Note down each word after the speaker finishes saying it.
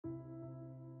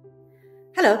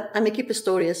Hello, I'm Micki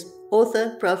Pistorius,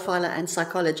 author, profiler, and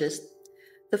psychologist.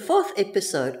 The fourth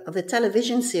episode of the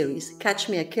television series Catch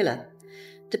Me a Killer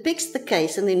depicts the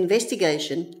case and the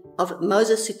investigation of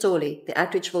Moses Sithole, the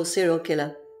Atteridgeville serial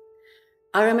killer.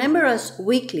 I remember us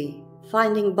weekly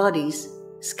finding bodies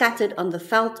scattered on the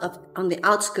veldt on the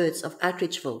outskirts of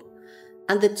Atteridgeville,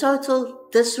 and the total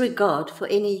disregard for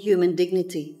any human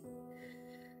dignity.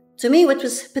 To me, what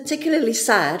was particularly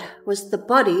sad was the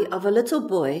body of a little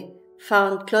boy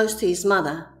found close to his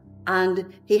mother,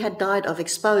 and he had died of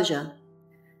exposure.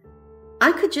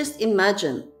 I could just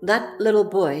imagine that little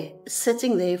boy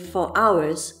sitting there for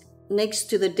hours next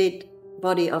to the dead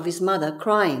body of his mother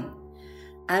crying,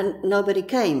 and nobody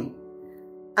came.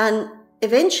 And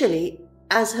eventually,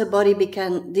 as her body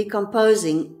began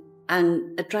decomposing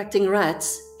and attracting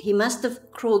rats, he must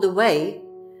have crawled away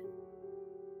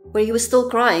where he was still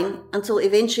crying until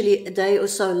eventually a day or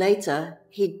so later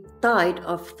he died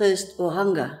of thirst or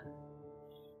hunger.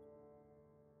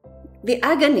 The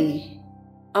agony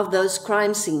of those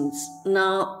crime scenes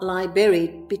now lie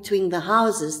buried between the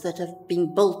houses that have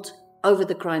been built over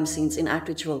the crime scenes in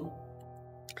Atteridgeville.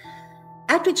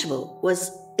 Atteridgeville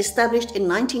was established in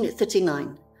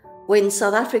 1939 when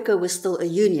South Africa was still a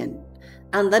union,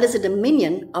 and that is a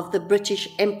dominion of the British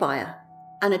Empire,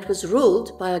 and it was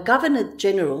ruled by a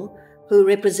Governor-General who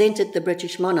represented the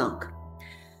British monarch.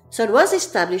 So it was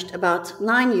established about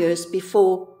 9 years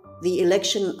before the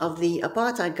election of the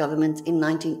apartheid government in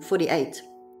 1948.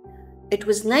 It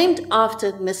was named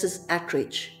after Mrs.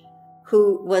 Atteridge,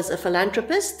 who was a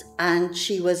philanthropist, and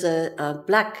she was a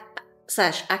black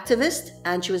activist,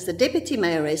 and she was the deputy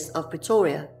mayoress of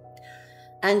Pretoria.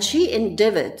 And she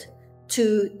endeavored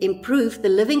to improve the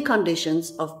living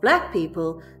conditions of black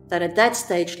people that at that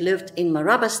stage lived in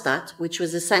Marabastad, which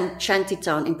was a shanty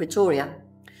town in Pretoria.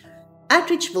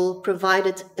 Atteridgeville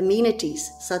provided amenities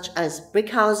such as brick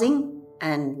housing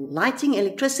and lighting,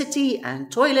 electricity and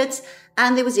toilets,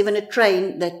 and there was even a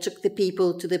train that took the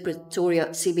people to the Pretoria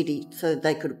CBD so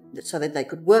that they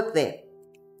could work there.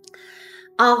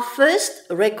 Our first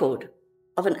record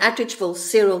of an Atteridgeville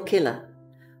serial killer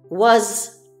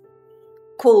was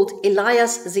called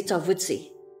Elias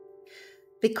Zitavutsi,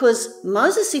 because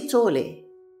Moses Sithole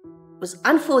was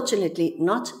unfortunately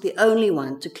not the only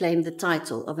one to claim the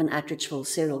title of an Atteridgeville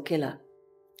serial killer.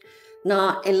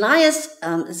 Now, Elias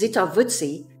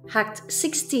Zitavutsi hacked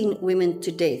 16 women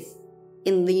to death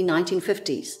in the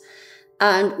 1950s,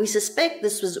 and we suspect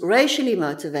this was racially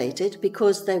motivated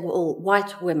because they were all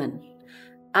white women,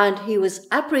 and he was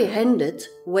apprehended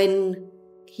when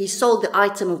he sold the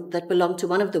item that belonged to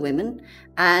one of the women,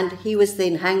 and he was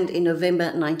then hanged in November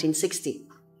 1960.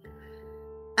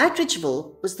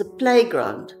 Atteridgeville was the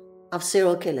playground of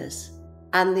serial killers,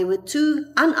 and there were two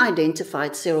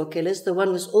unidentified serial killers. The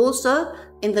one was also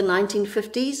in the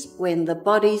 1950s when the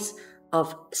bodies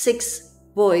of 6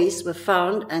 boys were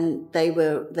found, and they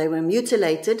were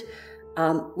mutilated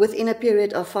within a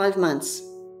period of 5 months.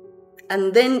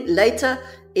 And then later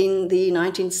in the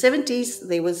 1970s,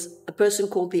 there was a person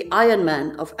called the Iron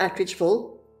Man of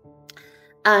Atteridgeville,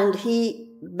 and he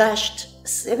bashed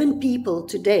 7 people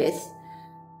to death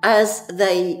as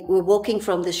they were walking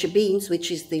from the shebeens,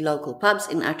 which is the local pubs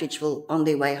in Atteridgeville, on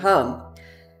their way home.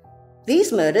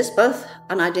 These murders, both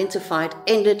unidentified,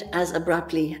 ended as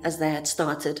abruptly as they had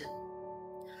started.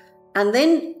 And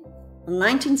then from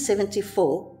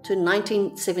 1974 to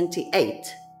 1978,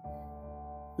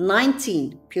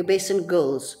 19 pubescent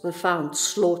girls were found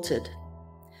slaughtered.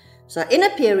 So in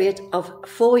a period of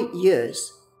 4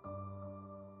 years,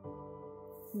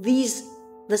 this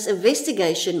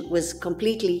investigation was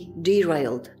completely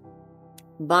derailed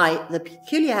by the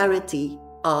peculiarity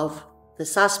of the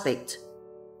suspect,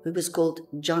 who was called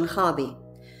John Harvey.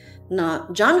 Now,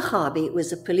 John Harvey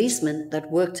was a policeman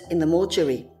that worked in the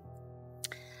mortuary,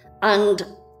 and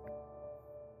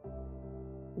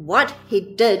what he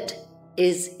did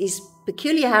is his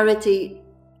peculiarity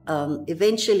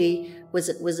eventually was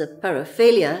a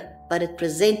paraphilia, but it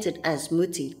presented as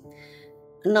muti.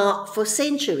 Now, for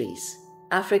centuries,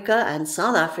 Africa and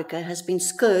South Africa has been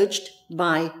scourged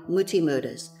by muti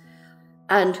murders.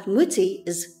 And muti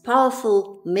is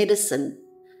powerful medicine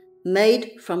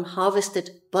made from harvested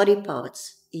body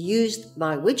parts used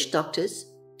by witch doctors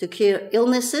to cure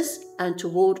illnesses and to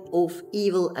ward off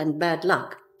evil and bad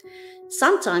luck.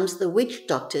 Sometimes the witch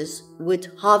doctors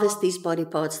would harvest these body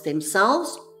parts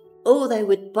themselves, or they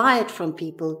would buy it from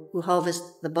people who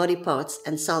harvest the body parts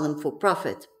and sell them for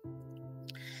profit.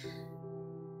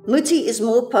 Muti is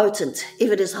more potent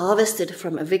if it is harvested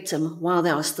from a victim while they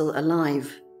are still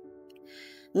alive.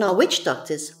 Now, witch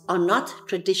doctors are not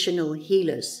traditional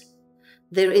healers.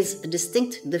 there is a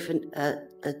distinct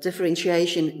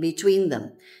differentiation between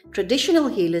them. Traditional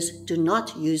healers do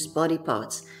not use body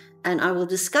parts, and I will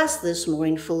discuss this more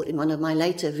in full in one of my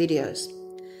later videos.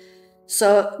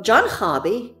 So John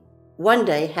Harvey one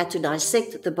day had to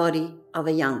dissect the body of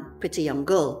a pretty young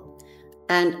girl,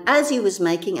 and as he was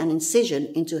making an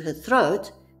incision into her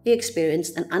throat, he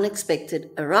experienced an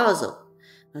unexpected arousal.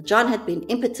 Now, John had been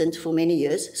impotent for many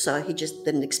years, so he just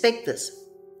didn't expect this.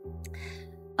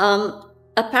 A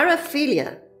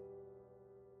paraphilia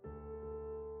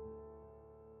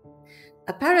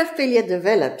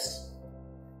develops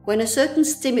when a certain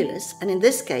stimulus, and in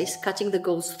this case, cutting the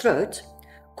girl's throat,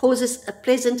 causes a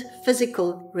pleasant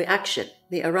physical reaction,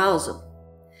 the arousal.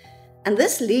 And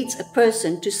this leads a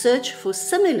person to search for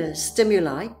similar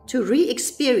stimuli to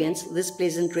re-experience this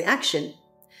pleasant reaction.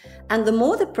 And the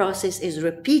more the process is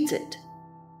repeated,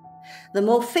 the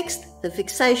more fixed the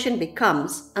fixation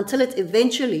becomes until it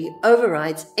eventually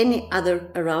overrides any other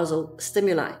arousal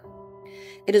stimuli.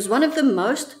 It is one of the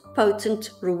most potent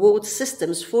reward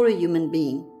systems for a human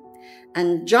being,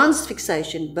 and John's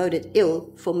fixation boded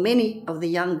ill for many of the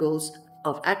young girls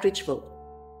of Atteridgeville.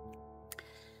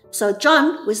 So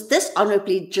John was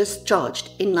dishonorably discharged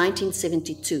in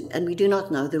 1972, and we do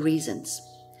not know the reasons.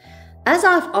 As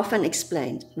I've often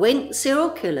explained, when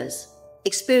serial killers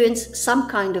experience some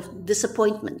kind of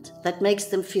disappointment that makes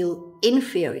them feel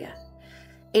inferior,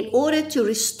 in order to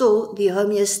restore the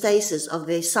homeostasis of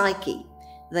their psyche,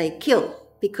 they kill,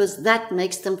 because that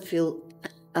makes them feel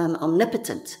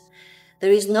omnipotent.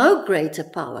 There is no greater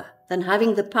power than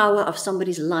having the power of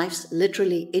somebody's life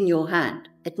literally in your hand.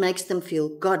 It makes them feel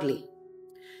godly.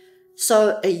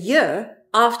 So a year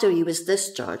after he was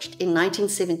discharged in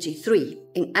 1973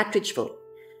 in Atteridgeville,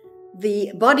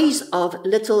 the bodies of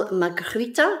little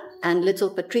Margarita and little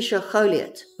Patricia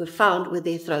Joliet were found with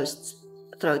their throats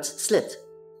slit.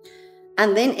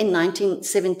 And then in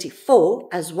 1974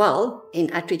 as well, in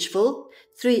Atteridgeville,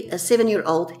 a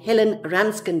 7-year-old Helen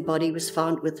Ramskin body was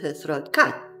found with her throat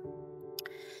cut.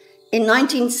 In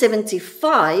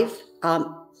 1975,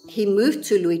 he moved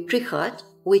to Louis Trichardt,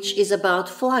 which is about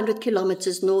 400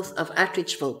 kilometers north of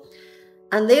Atteridgeville.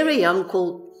 And there a young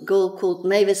girl called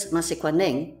Mavis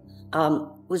Masekwaneng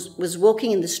was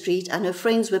walking in the street, and her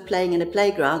friends were playing in a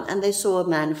playground, and they saw a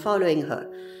man following her.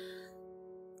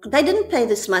 They didn't pay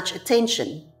this much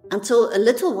attention until a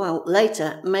little while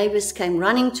later, Mavis came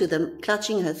running to them,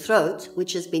 clutching her throat,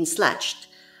 which has been slashed.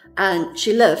 And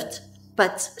she lived,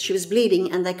 but she was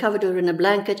bleeding, and they covered her in a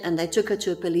blanket, and they took her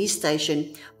to a police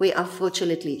station where,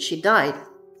 unfortunately, she died.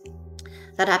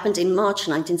 That happened in March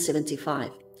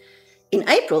 1975. In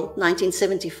April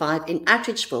 1975, in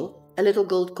Atteridgeville, a little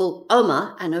girl called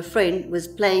Oma and her friend was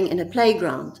playing in a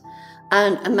playground.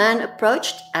 And a man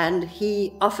approached, and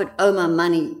he offered Oma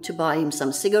money to buy him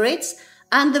some cigarettes.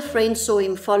 And the friend saw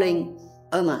him following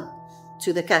Oma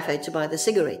to the cafe to buy the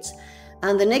cigarettes.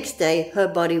 And the next day, her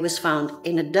body was found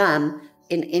in a dam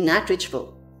in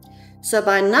Atteridgeville. So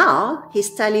by now,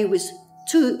 his tally was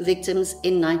 2 victims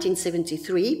in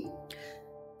 1973,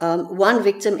 1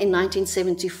 victim in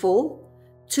 1974,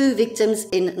 2 victims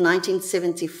in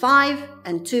 1975,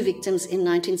 and 2 victims in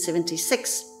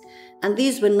 1976. And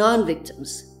these were known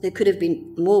victims. There could have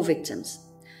been more victims.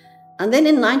 And then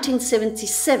in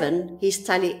 1977, his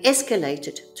tally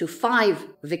escalated to 5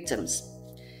 victims.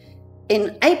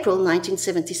 In April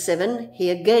 1977,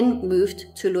 he again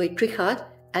moved to Louis Trichardt,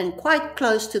 and quite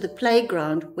close to the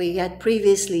playground where he had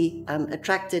previously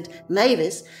attracted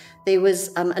Mavis, there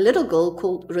was a little girl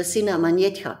called Rosina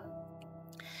Magnetka.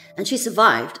 And she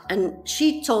survived, and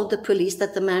she told the police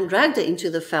that the man dragged her into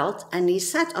the veld, and he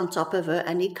sat on top of her,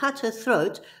 and he cut her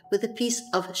throat with a piece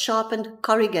of sharpened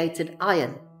corrugated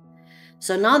iron.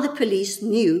 So now the police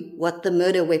knew what the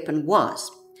murder weapon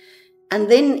was. And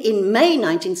then in May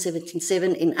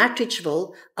 1977 in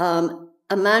Atteridgeville,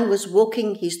 a man was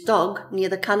walking his dog near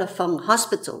the Kalafong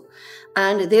Hospital,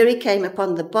 and there he came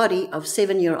upon the body of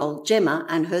 7-year-old Gemma,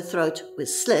 and her throat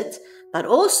was slit, but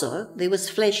also there was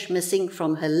flesh missing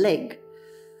from her leg,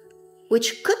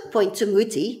 which could point to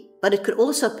Muti, but it could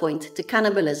also point to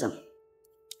cannibalism.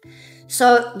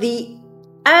 So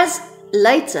as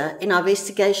later in our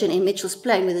investigation in Mitchell's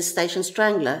Plain with the station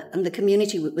strangler, and the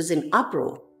community was in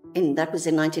uproar, that was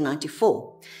in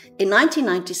 1994. In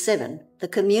 1997, the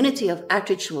community of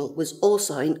Atteridgeville was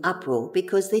also in uproar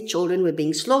because their children were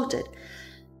being slaughtered.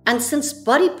 And since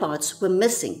body parts were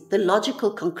missing, the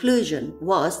logical conclusion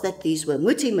was that these were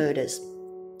Muti murders.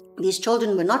 These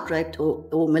children were not raped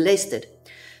or molested.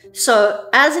 So,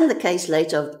 as in the case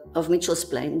later of Mitchell's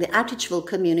Plain, the Atteridgeville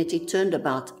community turned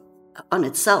about on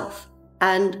itself,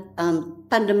 and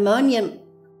pandemonium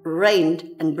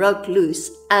reigned and broke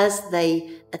loose as they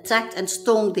attacked and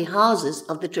stormed the houses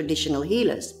of the traditional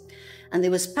healers. And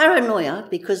there was paranoia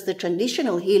because the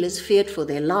traditional healers feared for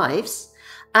their lives,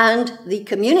 and the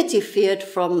community feared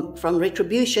from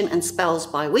retribution and spells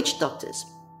by witch doctors.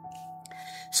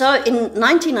 So in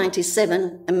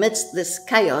 1997, amidst this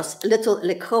chaos, little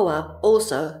Lekhoa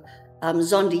also,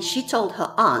 Zondi, she told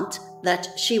her aunt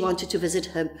that she wanted to visit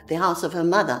the house of her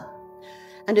mother.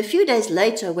 And a few days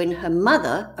later, when her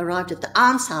mother arrived at the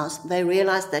aunt's house, they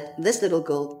realized that this little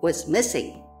girl was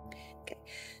missing. Okay.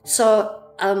 So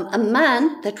a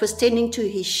man that was tending to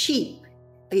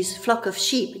his flock of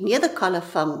sheep near the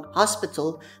Kalafang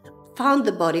hospital, found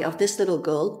the body of this little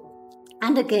girl.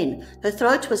 And again, her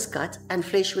throat was cut and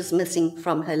flesh was missing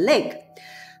from her leg.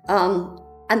 And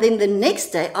then the next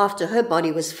day after her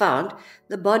body was found,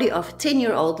 the body of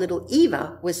 10-year-old little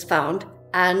Eva was found,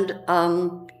 and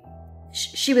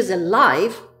she was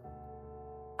alive.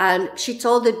 And she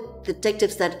told the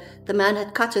detectives that the man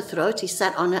had cut her throat. He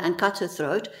sat on her and cut her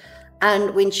throat.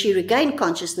 And when she regained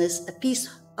consciousness, a piece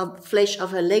of flesh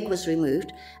of her leg was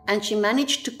removed, and she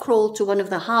managed to crawl to one of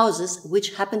the houses,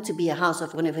 which happened to be a house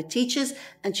of one of her teachers,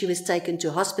 and she was taken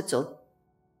to hospital.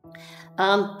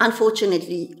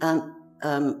 Unfortunately,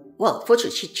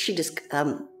 fortunately,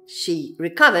 she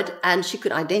recovered, and she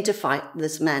could identify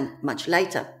this man much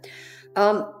later.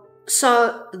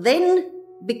 So then,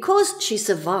 because she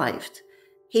survived,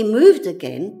 he moved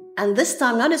again, and this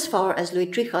time not as far as Louis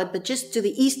Trichardt, but just to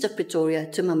the east of Pretoria,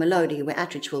 to Mamelodi, where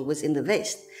Atteridgeville was in the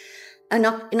west. And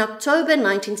in October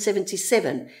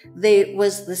 1977, there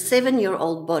was the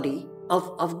 7-year-old body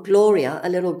of Gloria, a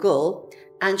little girl,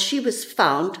 and she was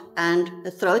found, and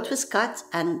her throat was cut,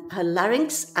 and her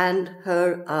larynx and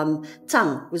her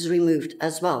tongue was removed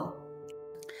as well.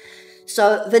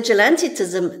 So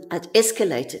vigilantism had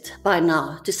escalated by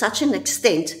now to such an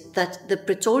extent that the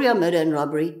Pretoria murder and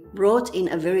robbery brought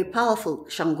in a very powerful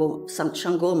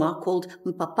Shangoma called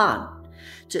Mpapan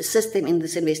to assist them in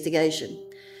this investigation.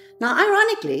 Now,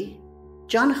 ironically,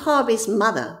 John Harvey's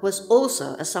mother was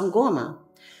also a Sangoma,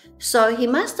 so he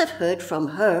must have heard from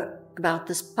her about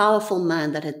this powerful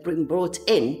man that had been brought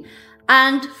in,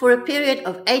 and for a period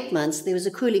of 8 months there was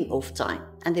a cooling off time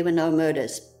and there were no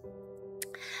murders.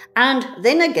 And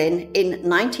then again in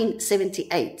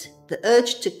 1978, the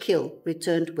urge to kill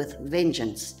returned with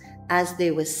vengeance, as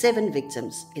there were 7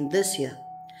 victims in this year.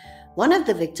 One of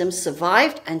the victims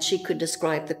survived and she could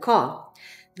describe the car.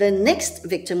 The next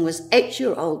victim was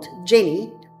 8-year-old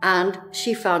Jenny, and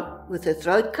she found with her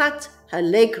throat cut, her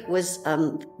leg was,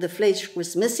 the flesh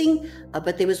was missing,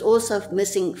 but there was also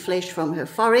missing flesh from her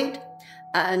forehead,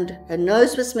 and her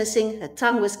nose was missing, her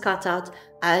tongue was cut out,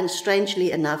 and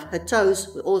strangely enough, her toes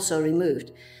were also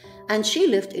removed. And she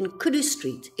lived in Kudu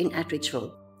Street in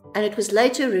Atteridgeville. And it was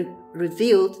later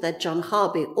revealed that John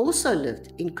Harvey also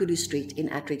lived in Kudu Street in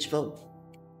Atteridgeville.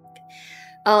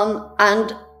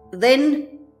 And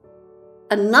then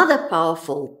another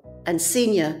powerful and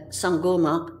senior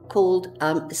Sangoma called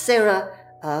Sarah,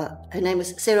 her name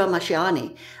was Sarah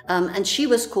Mashiane, and she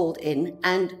was called in,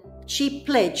 and she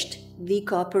pledged the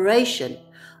cooperation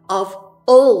of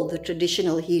all the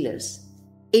traditional healers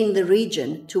in the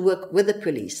region to work with the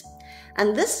police.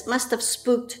 And this must have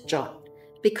spooked John,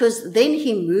 because then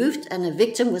he moved and a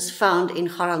victim was found in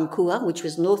Garankuwa, which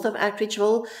was north of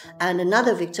Atteridgeville, and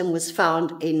another victim was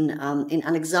found in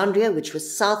Alexandria, which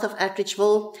was south of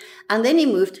Atteridgeville, and then he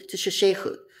moved to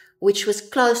Sheshegu, which was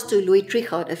close to Louis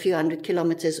Trichardt, a few hundred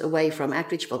kilometers away from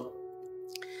Atteridgeville.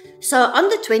 So on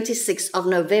the 26th of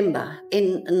November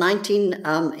in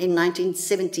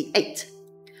 1978,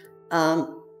 a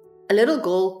little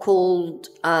girl called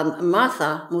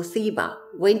Martha Muthiba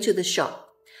went to the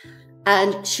shop,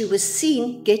 and she was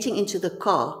seen getting into the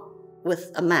car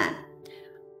with a man.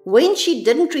 When she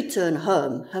didn't return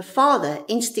home, her father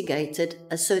instigated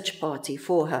a search party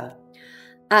for her.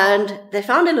 And they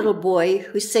found a little boy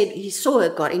who said he saw her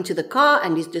got into the car,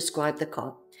 and he described the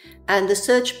car. And the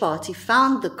search party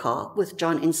found the car with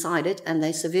John inside it, and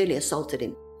they severely assaulted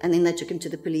him. And then they took him to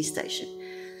the police station.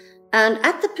 And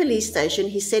at the police station,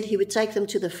 he said he would take them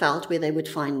to the veld where they would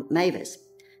find Mavis.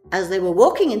 As they were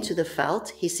walking into the veld,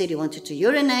 he said he wanted to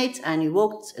urinate, and he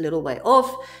walked a little way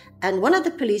off, and one of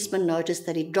the policemen noticed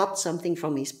that he dropped something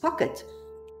from his pocket,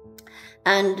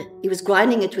 and he was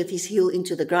grinding it with his heel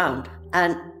into the ground,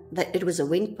 and that it was a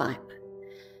windpipe.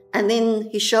 And then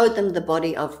he showed them the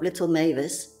body of little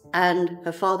Mavis, and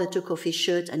her father took off his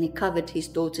shirt and he covered his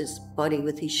daughter's body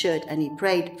with his shirt, and he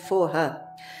prayed for her.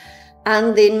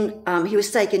 And then he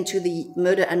was taken to the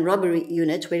murder and robbery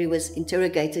unit, where he was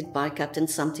interrogated by Captain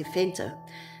Samti Venter.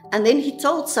 And then he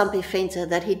told Sampie Venter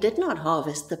that he did not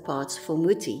harvest the parts for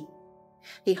Muti.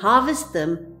 He harvested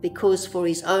them because for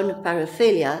his own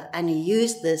paraphilia, and he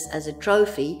used this as a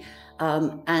trophy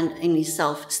and in his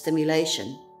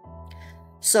self-stimulation.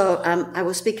 So I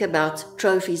will speak about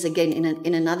trophies again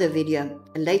in another video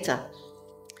later.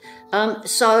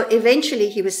 So eventually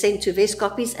he was sent to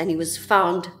Weskoppies and he was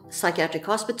found psychiatric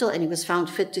hospital and he was found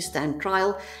fit to stand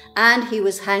trial, and he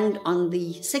was hanged on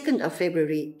the 2nd of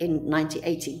February in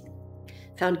 1980,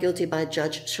 found guilty by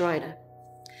Judge Schreider.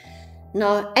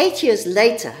 Now, 8 years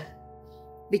later,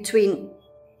 between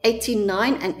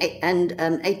 89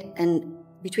 and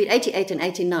between 88 and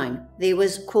 89, there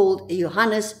was called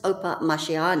Johannes Oupa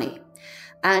Mashiane,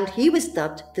 and he was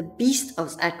dubbed the Beast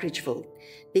of Atteridgeville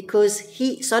because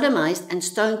he sodomized and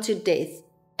stoned to death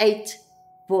 8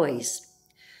 boys.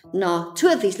 Now, 2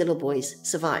 of these little boys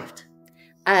survived,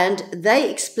 and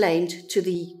they explained to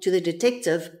the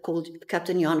detective called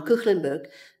Captain Jan Kuchlenberg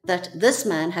that this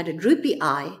man had a droopy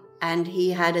eye and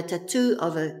he had a tattoo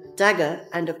of a dagger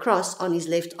and a cross on his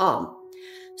left arm.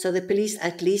 So the police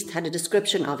at least had a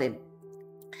description of him.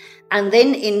 And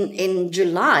then in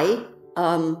July,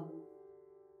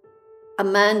 a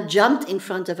man jumped in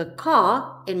front of a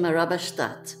car in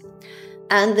Marabastad.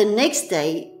 And the next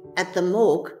day at the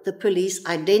morgue, the police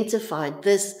identified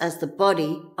this as the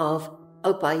body of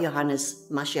Oupa Johannes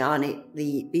Mashiane,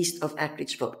 the Beast of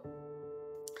Atteridgeville.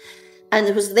 And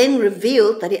it was then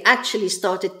revealed that he actually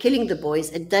started killing the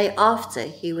boys a day after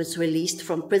he was released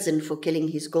from prison for killing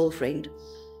his girlfriend.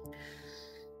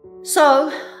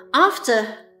 So,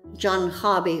 after John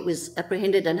Harvey was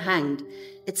apprehended and hanged,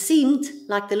 it seemed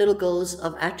like the little girls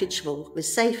of Atteridgeville were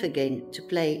safe again to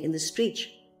play in the streets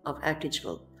of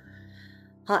Atteridgeville.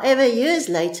 However, years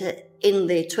later, in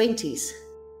their 20s,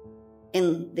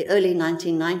 in the early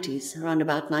 1990s, around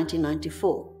about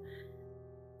 1994,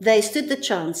 they stood the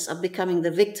chance of becoming the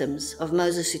victims of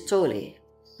Moses Sithole,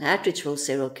 an Atteridgeville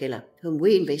serial killer whom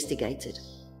we investigated.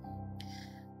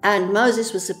 And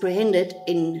Moses was apprehended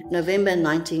in November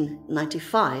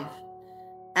 1995,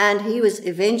 and he was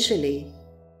eventually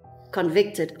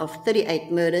convicted of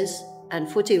 38 murders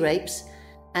and 40 rapes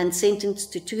and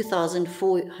sentenced to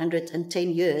 2,410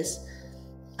 years.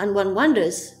 And one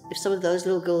wonders if some of those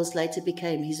little girls later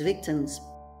became his victims.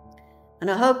 And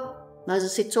I hope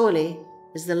Moses Sithole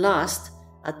is the last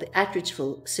of the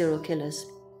Atteridgeville serial killers.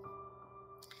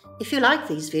 If you like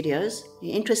these videos,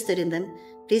 you're interested in them,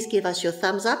 please give us your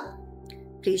thumbs up,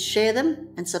 please share them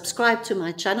and subscribe to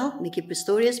my channel, Micki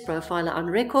Pistorius, Profiler on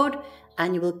Record,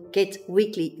 and you will get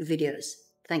weekly videos.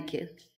 Thank you.